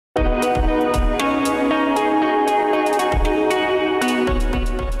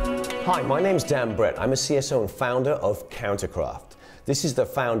Hi, my name's Dan Brett. I'm a CSO and founder of CounterCraft. This is the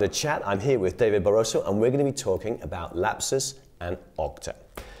founder chat. I'm here with David Barroso, and we're going to be talking about Lapsus and Okta.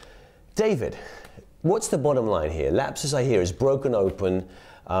 David, what's the bottom line here? Lapsus, I hear, is broken open.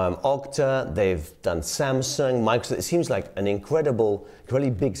 Okta, they've done Samsung, Microsoft. It seems like an incredibly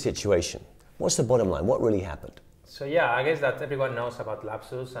big situation. What's the bottom line? What really happened? So yeah, I guess that everyone knows about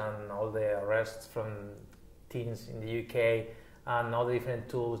Lapsus and all the arrests from teens in the UK and all the different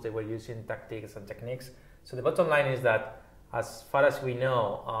tools they were using, tactics and techniques. So the bottom line is that as far as we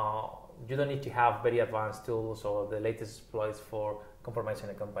know, you don't need to have very advanced tools or the latest exploits for compromising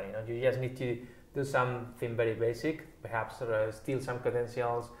a company. You just need to do something very basic, perhaps steal some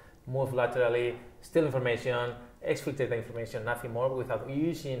credentials, move laterally, steal information, exfiltrate the information, nothing more, without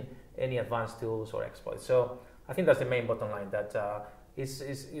using any advanced tools or exploits. So I think that's the main bottom line, that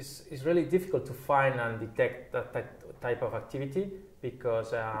it's really difficult to find and detect that type of activity,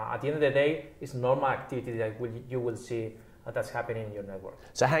 because at the end of the day, it's normal activity that you will see that's happening in your network.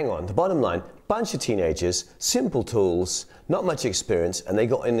 So hang on, the bottom line, bunch of teenagers, simple tools, not much experience, and they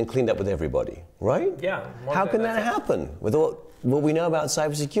got in and cleaned up with everybody, right? Yeah. How can that happen with what we know about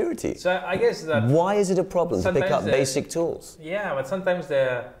cybersecurity? So I guess that... Why is it a problem to pick up basic tools? Yeah, but sometimes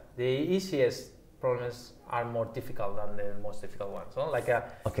the easiest problems are more difficult than the most difficult ones. So like,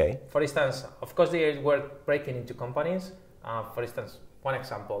 for instance, of course they were breaking into companies. For instance, one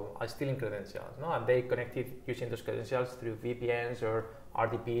example, stealing credentials, and they connected using those credentials through VPNs or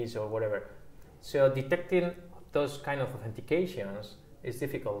RDPs or whatever. So detecting those kind of authentications is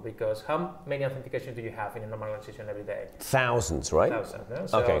difficult, because how many authentications do you have in a normal organization every day? Thousands, right? Thousands. No?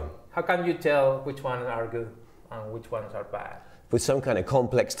 So how can you tell which ones are good and which ones are bad? With some kind of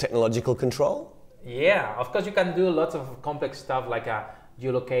complex technological control? Yeah, of course you can do lots of complex stuff like a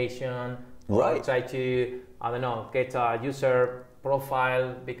geolocation, or try to, I don't know, get a user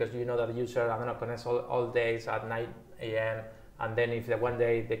profile, because you know that the user, I don't know, connects all days at 9 a.m. and then if one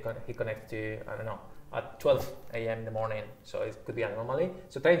day he connects to, I don't know, at 12 a.m. in the morning, so it could be an anomaly.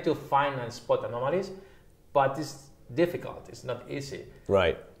 So trying to find and spot anomalies, but it's difficult, it's not easy.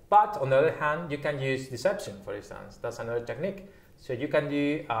 Right. But on the other hand, you can use deception, for instance. That's another technique. So you can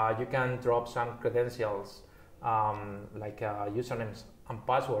do, you can drop some credentials, like usernames and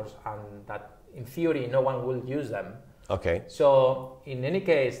passwords, and that in theory no one will use them. Okay. So in any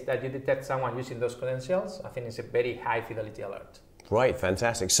case that you detect someone using those credentials, I think it's a very high fidelity alert. Right,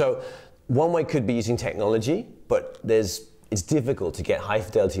 fantastic. So one way could be using technology, but it's difficult to get high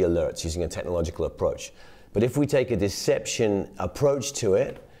fidelity alerts using a technological approach. But if we take a deception approach to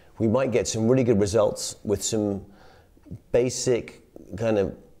it, we might get some really good results with some basic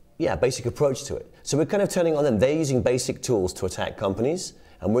basic approach to it. So we're kind of turning on them. They're using basic tools to attack companies,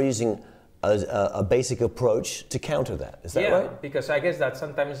 and we're using a basic approach to counter that. Is that right? Yeah, because I guess that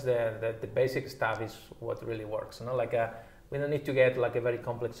sometimes the basic stuff is what really works. We don't need to get like a very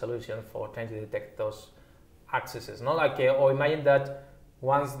complex solution for trying to detect those accesses. Or imagine that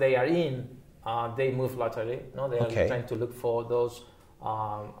once they are in, they move laterally. They are trying to look for those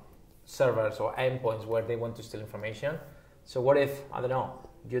servers or endpoints where they want to steal information. So what if, I don't know,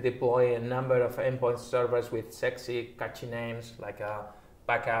 you deploy a number of endpoint servers with sexy, catchy names like a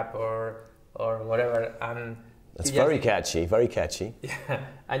backup or whatever, and that's very catchy, very catchy. Yeah,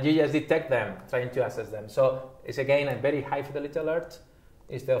 and you just detect them, trying to access them. So it's again a very high fidelity alert,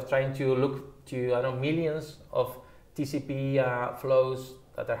 instead of trying to look to, I don't know, millions of TCP flows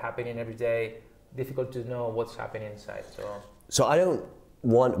that are happening every day. Difficult to know what's happening inside. So I don't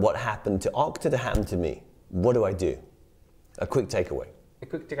want what happened to Okta to happen to me. What do I do? A quick takeaway. A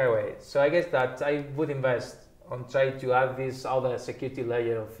quick takeaway. So I guess that I would invest on trying to add this other security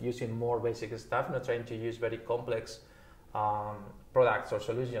layer of using more basic stuff, not trying to use very complex products or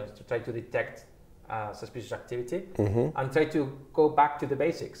solutions to try to detect suspicious activity, and try to go back to the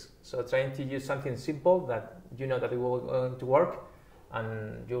basics. So trying to use something simple that you know that it will to work,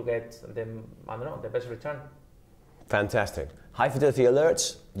 and you'll get the best return. Fantastic. High fidelity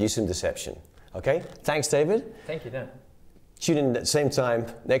alerts, use some deception. Okay, thanks David. Thank you, Dan. Tune in at the same time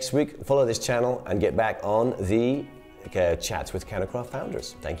next week, follow this channel and get back on the chats with CounterCraft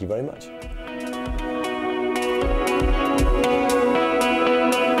founders. Thank you very much.